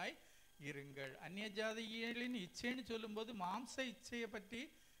எச்சரிக்கையாய் இருங்கள். அந்நிய ஜாதிகளின் இச்சைன்னு சொல்லும்போது மாம்ச இச்சையை பற்றி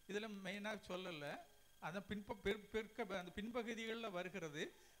இதுல மெயினாக சொல்லலை. அந்த அந்த பின்பகுதிகளில் வருகிறது.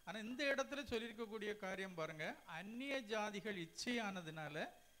 ஆனா இந்த இடத்துல சொல்லியிருக்கக்கூடிய காரியம் பாருங்க, அந்நிய ஜாதிகள் இச்சையானதுனால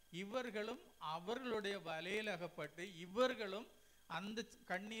இவர்களும் அவர்களுடைய வலையில் அகப்பட்டு இவர்களும் அந்த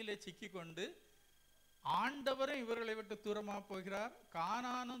கண்ணியில சிக்கி கொண்டு ஆண்டவரும் இவர்களை விட்டு தூரமா போகிறார்,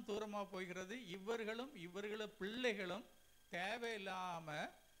 கானானும் தூரமா போகிறது. இவர்களும் இவர்கள பிள்ளைகளும் தேவையில்லாம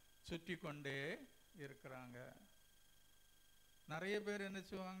சுற்றி கொண்டே இருக்கிறாங்க. நிறைய பேர் என்ன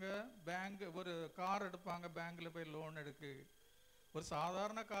செய்வாங்க, பேங்க் ஒரு கார் எடுப்பாங்க, பேங்க்ல போய் லோன் எடுக்கு. ஒரு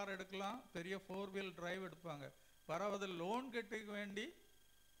சாதாரண கார் எடுக்கலாம், பெரிய 4 வீல் டிரைவ் எடுப்பாங்க. பரவாயில்ல லோன் கட்டுக்க வேண்டி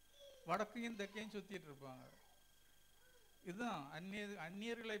வடக்கையும் தெற்கையும் சுத்திட்டு இருப்பாங்க. இதுதான்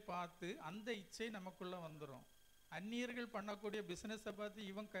அந்நியர்களை பார்த்து அந்த இச்சை நமக்குள்ள வந்துடும். அந்நியர்கள் பண்ணக்கூடிய பிசினஸை பார்த்து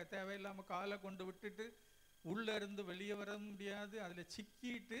இவன் தேவையில்லாம காலை கொண்டு விட்டுட்டு உள்ள இருந்து வெளியே வர முடியாது, அதுல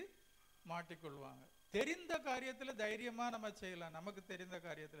சிக்கிட்டு மாட்டிக்கொள்வாங்க. தெரிந்த காரியத்துல தைரியமா நம்ம செய்யலாம், நமக்கு தெரிந்த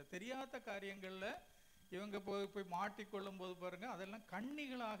காரியத்துல. தெரியாத காரியங்கள்ல இவங்க போய் மாட்டிக்கொள்ளும் போது பாருங்க, அதெல்லாம்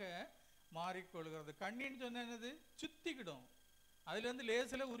கண்ணிகளாக மாறிக்கொள்கிறது. கண்ணின்னு சொன்ன என்னது? சுத்திக்கிடும். அதுல இருந்து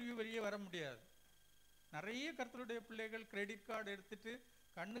லேசில உருவி வெளியே வர முடியாது. நிறைய கர்த்தருடைய பிள்ளைகள் கிரெடிட் கார்டு எடுத்துட்டு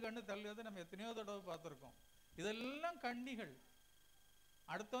கண்ணு தள்ளுறதை நம்ம எத்தனையோ தடவை பார்த்துருக்கோம். இதெல்லாம் கண்ணிகள்.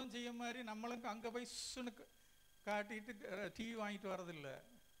 அடுத்தவன் செய்ய மாதிரி நம்மளும் அங்க போய் காட்டிட்டு டிவி வாங்கிட்டு வர்றதில்லை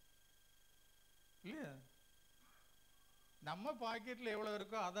இல்லையா? நம்ம பாக்கெட்ல எவ்வளவு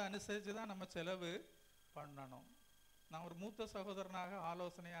இருக்கோ அதை அனுசரிச்சு தான் நம்ம செலவு பண்ணணும். நான் ஒரு மூத்த சகோதரனாக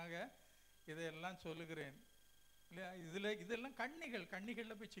ஆலோசனையாக இதையெல்லாம் சொல்லுகிறேன் இல்லையா? இதெல்லாம்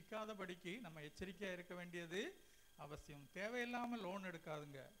கண்ணிகள்ல போய் சிக்காதபடிக்கு நம்ம எச்சரிக்கையா இருக்க வேண்டியது அவசியம். தேவையில்லாம லோன்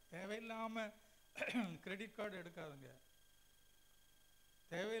எடுக்காதுங்க, தேவையில்லாம கிரெடிட் கார்டு எடுக்காதுங்க,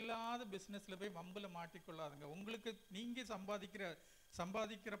 தேவையில்லாத பிசினஸ்ல போய் வம்புல மாட்டிக்கொள்ளாதுங்க. உங்களுக்கு நீங்க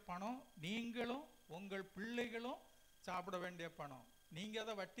சம்பாதிக்கிற பணம் நீங்களும் உங்கள் பிள்ளைகளும் சாப்பிட வேண்டிய பணம். நீங்க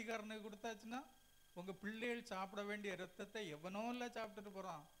அதை வட்டிக்காரனுக்கு கொடுத்தாச்சுன்னா உங்க பிள்ளைகள் சாப்பிட வேண்டிய ரத்தத்தை எவனோ இல்ல சாப்பிட்டுட்டு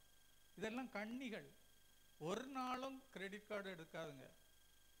போறான். இதெல்லாம் கண்ணிகள். ஒரு நாளும் கிரெடிட் கார்டு எடுக்காதுங்க.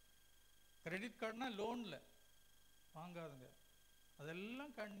 கிரெடிட் கார்டுனா லோன்ல வாங்காதுங்க.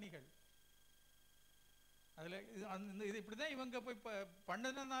 அதெல்லாம் கண்ணிகள். அதுல இது இப்படிதான் இவங்க போய்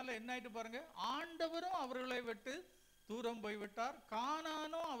பண்ணதுனால என்ன ஆயிட்டு பாருங்க, ஆண்டவரும் அவர்களை விட்டு தூரம் போய்விட்டார்,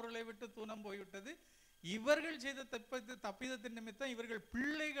 கானானும் அவர்களை விட்டு தூரம் போய்விட்டது. இவர்கள் செய்த தப்பிதத்தின் நிமித்தம் இவர்கள்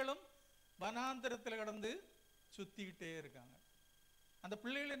பிள்ளைகளும் வனாந்திரத்தில் கடந்து சுத்திக்கிட்டே இருக்காங்க. அந்த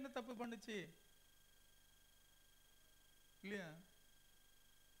பிள்ளைகள் என்ன தப்பு பண்ணுச்சு இல்லையா?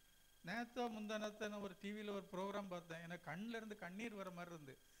 நேத்தோ முந்தானத்தை நான் ஒரு டிவியில் ஒரு ப்ரோக்ராம் பார்த்தேன். எனக்கு கண்ணில் இருந்து கண்ணீர் வர மாதிரி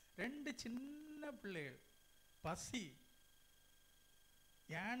இருந்து. 2 சின்ன பிள்ளைகள், பசி,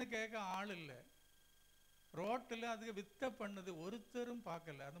 ஏன்னு கேட்க ஆள் இல்லை, ரோட்டில் அதுக்கு வித்த பண்ணுது, ஒருத்தரும்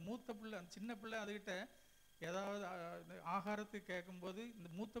பார்க்கல. அந்த மூத்த பிள்ளை, அந்த சின்ன பிள்ளை அதுகிட்ட ஏதாவது ஆகாரத்துக்கு கேட்கும்போது இந்த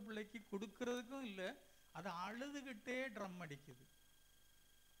மூத்த பிள்ளைக்கு கொடுக்கறதுக்கும் இல்லை, அதை அழுதுகிட்டே ட்ரம் அடிக்குது.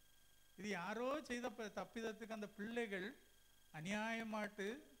 இது யாரோ செய்த தப்பிதத்துக்கு அந்த பிள்ளைகள் அநியாயமாட்டு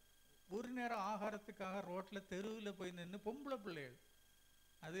ஒரு நேரம் ஆகாரத்துக்காக ரோட்ல தெருவில் போய் நின்று, பொம்பளை பிள்ளைகள்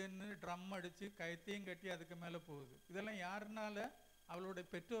அது என்ன ட்ரம் அடிச்சு கயத்தையும் கட்டி அதுக்கு மேல போகுது. இதெல்லாம் யாருனால? அவளுடைய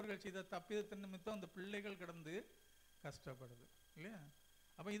பெற்றோர்கள் செய்த தப்பிதத்தின் நிமித்தம் அந்த பிள்ளைகள் கிடந்து கஷ்டப்படுது இல்லையா?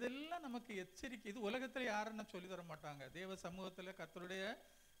 அப்ப இதெல்லாம் நமக்கு எச்சரிக்கை. இது உலகத்துல யாருன்னு சொல்லி தர மாட்டாங்க, தேவ சமூகத்துல கர்த்தருடைய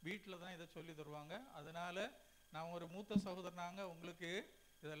வீட்டுல தான் இதை சொல்லி தருவாங்க. அதனால நான் ஒரு மூத்த சகோதரனாங்க உங்களுக்கு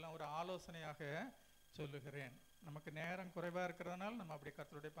இதெல்லாம் ஒரு ஆலோசனையாக சொல்லுகிறேன். நமக்கு நேரம் குறைவா இருக்கிறதுனால நம்ம அப்படி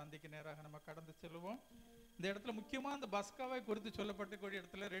கர்த்தருடைய பந்திக்கு நேராக நம்ம கடந்து செல்லுவோம். இந்த இடத்துல முக்கியமா இந்த பஸ்காவை குறித்து சொல்லப்பட்டக்கூடிய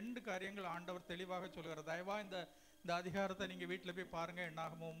இடத்துல 2 காரியங்கள் ஆண்டவர் தெளிவாக சொல்கிறார். தயவா இந்த அதிகாரத்தை நீங்க வீட்டுல போய் பாருங்க.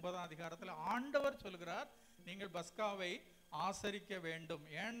 என்னாகும் 9ஆம் அதிகாரத்துல ஆண்டவர் சொல்கிறார், நீங்கள் பஸ்காவை ஆசரிக்க வேண்டும்.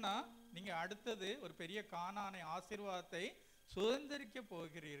 ஏன்னா நீங்க அடுத்தது ஒரு பெரிய கானானை ஆசீர்வாதத்தை சுதந்திரிக்க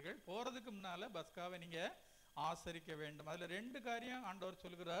போகிறீர்கள். போறதுக்கு முன்னால பஸ்காவை நீங்க ஆசரிக்க வேண்டும். அதுல 2 காரியம் ஆண்டவர்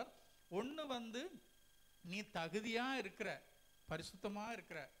சொல்கிறார். ஒண்ணு நீ தகுதியா இருக்கிற, பரிசுத்தமா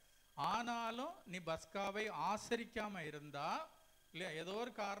இருக்கிற, ஆனாலும் நீ பஸ்காவை ஆசரிக்காம இருந்தா இல்லையா, ஏதோ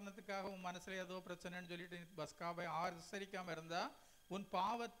ஒரு காரணத்துக்காக உன் மனசுல ஏதோ பிரச்சனைன்னு சொல்லிட்டு நீ பஸ்காவை ஆசரிக்காம இருந்தா உன்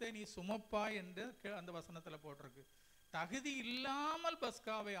பாவத்தை நீ சுமப்பா என்று அந்த வசனத்துல போட்டிருக்கு. தகுதி இல்லாமல்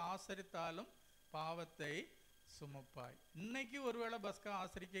பஸ்காவை ஆசரித்தாலும் பாவத்தை சுமப்பாய். இன்னைக்கு ஒருவேளை பஸ்கா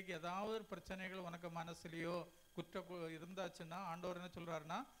ஆசரிக்க ஏதாவது ஒரு பிரச்சனைகள் உனக்கு மனசுலையோ இருந்தாச்சுன்னா ஆண்டவர் என்ன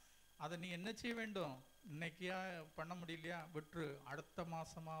சொல்றாருன்னா, அதை நீ என்ன செய்ய வேண்டும்? இன்னைக்கியா பண்ண முடியலையா, விட்டுரு. அடுத்த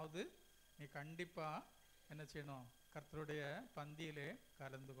மாசமாவது நீ கண்டிப்பா என்ன செய்யணும்? கர்த்தருடைய பந்தியிலே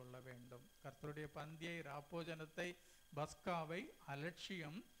கலந்து கொள்ள வேண்டும். கர்த்தருடைய பந்தியை, ராப்போஜனத்தை, பஸ்காவை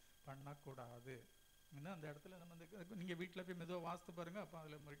அலட்சியம் பண்ணக்கூடாது. அந்த இடத்துல நம்ம நீங்க வீட்டில் போய் மெதுவாக வாசித்து பாருங்க. அப்போ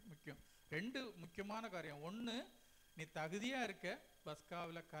அதில் முக்கியம் 2 முக்கியமான காரியம். ஒன்று, நீ தகுதியா இருக்க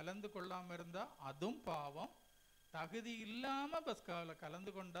பஸ்காவில் கலந்து கொள்ளாம இருந்தா அதுவும் பாவம். தகுதி இல்லாம பஸ்காவில்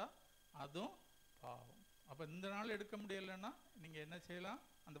கலந்து கொண்டா அதுவும் பாவம். அப்ப இந்த நாள் எடுக்க முடியலைன்னா நீங்க என்ன செய்யலாம்?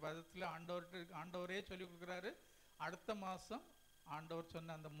 அந்த பதத்தில் ஆண்டவரே சொல்லி கொடுக்குறாரு, அடுத்த மாசம் ஆண்டவர்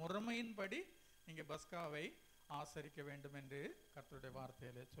சொன்ன அந்த முறைமையின்படி நீங்க பஸ்காவை ஆசரிக்க வேண்டும் என்று கர்த்தருடைய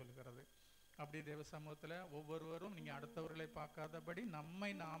வார்த்தையிலே சொல்கிறது. அப்படி தேவ சமூகத்துல ஒவ்வொருவரும் நீங்க அடுத்தவர்களை பார்க்காதபடி நம்மை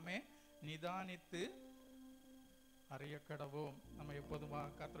நாமே நிதானித்து அறிய கடவோம். நம்ம எப்போதும்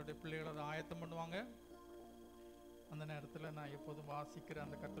கர்த்தருடைய பிள்ளைகளை அதை ஆயத்தம் பண்ணுவாங்க. அந்த நேரத்தில் நான் எப்போதும் வாசிக்கிறேன்,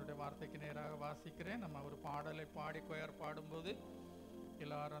 அந்த கர்த்தருடைய வார்த்தைக்கு நேராக வாசிக்கிறேன். நம்ம ஒரு பாடலை பாடி கொயர் பாடும்போது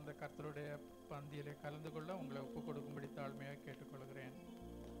எல்லாரும் அந்த கர்த்தருடைய பந்தியிலே கலந்து கொள்ள உங்களை ஒப்பு கொடுக்கும்படி தாழ்மையாக கேட்டுக்கொள்கிறேன்.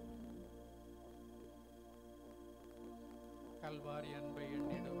 கல்வாரி அன்பை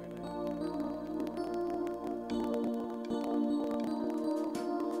எண்ணிடுவேன்.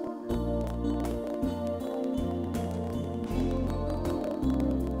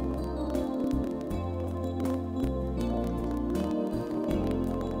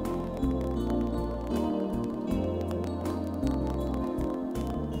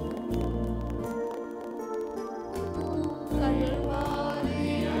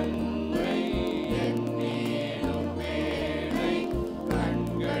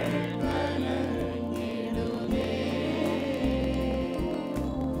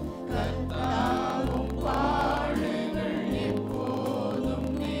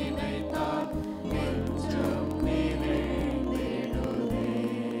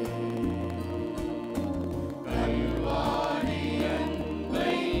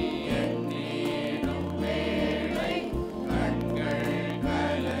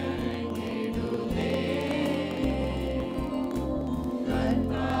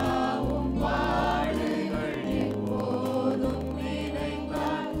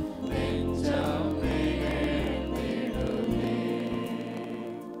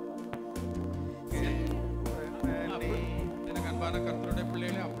 கர்த்தருடைய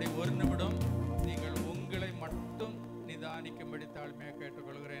பிள்ளைகளை அப்படி ஒரு நிமிடம் நீங்கள் உங்களை மட்டும் நிதானிக்கும்படி தாழ்மையாக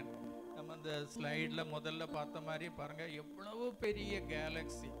கேட்டுக்கொள்கிறேன். நம்ம இந்த ஸ்லைட்ல முதல்ல பார்த்த மாதிரி பாருங்க, எவ்வளவு பெரிய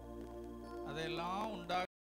கேலக்சி அதெல்லாம்